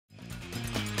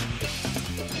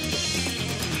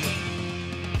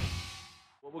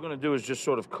we're going to do is just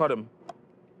sort of cut them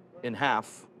in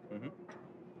half,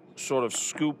 sort of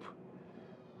scoop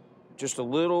just a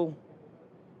little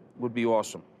would be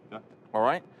awesome. Yeah. All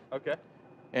right? Okay.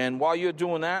 And while you're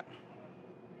doing that,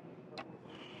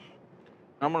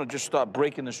 I'm going to just start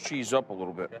breaking this cheese up a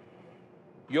little bit. Okay.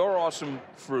 Your awesome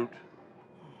fruit,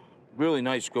 really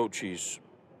nice goat cheese.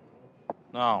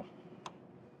 Now,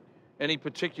 any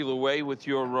particular way with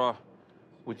your honey?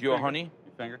 Your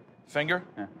finger. Finger?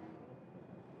 Yeah.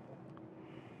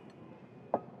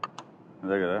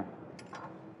 Look at that.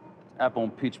 Apple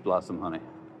and peach blossom honey.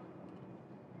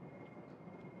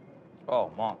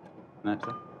 Oh, Monk. Nice.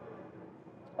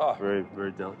 Oh. Very,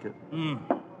 very delicate. I'm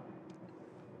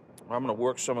going to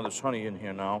work some of this honey in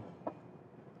here now.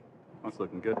 That's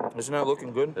looking good. Isn't that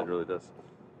looking good? It really does.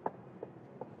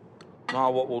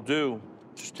 Now what we'll do,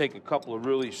 just take a couple of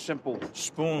really simple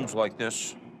spoons like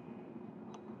this.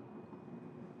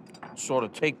 Sort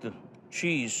of take the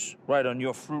cheese right on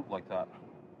your fruit like that.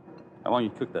 How long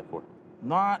you cook that for?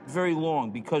 Not very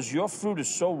long, because your fruit is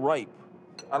so ripe.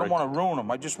 I don't want to ruin them.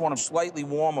 I just want to slightly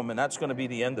warm them, and that's going to be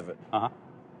the end of it.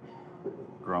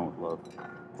 Grown with love.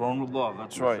 Grown with love,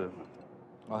 that's right.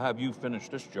 I'll have you finish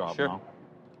this job now.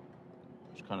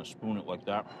 Just kind of spoon it like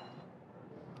that.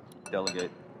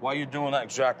 Delegate. While you're doing that,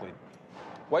 exactly.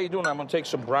 While you're doing that, I'm going to take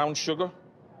some brown sugar,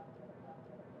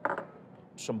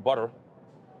 some butter,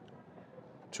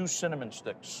 2 cinnamon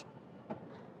sticks.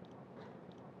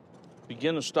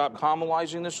 Begin to start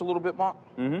caramelizing this a little bit, Mark.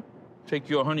 Take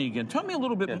your honey again. Tell me a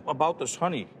little bit about this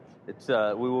honey. It's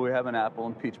we have an apple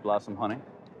and peach blossom honey.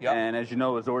 Yep. And as you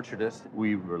know, as orchardists,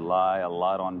 we rely a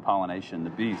lot on pollination, the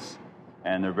bees.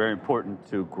 And they're very important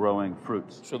to growing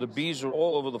fruits. So the bees are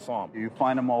all over the farm. You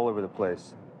find them all over the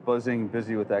place, buzzing,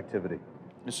 busy with activity.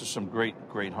 This is some great,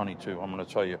 great honey, too, I'm going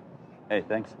to tell you. Hey,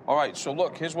 thanks. All right, so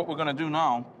look, here's what we're going to do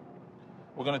now.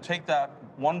 We're going to take that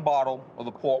 1 bottle of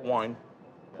the port wine.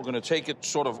 We're going to take it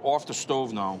sort of off the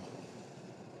stove now.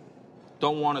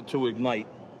 Don't want it to ignite,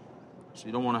 so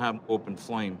you don't want to have open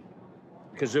flame,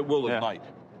 because it will ignite.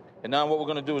 And now what we're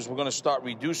going to do is we're going to start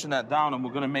reducing that down, and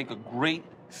we're going to make a great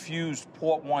fused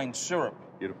port wine syrup.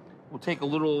 Beautiful. We'll take a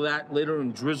little of that later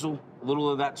and drizzle a little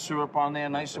of that syrup on there,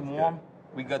 nice and warm.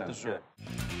 We got the syrup.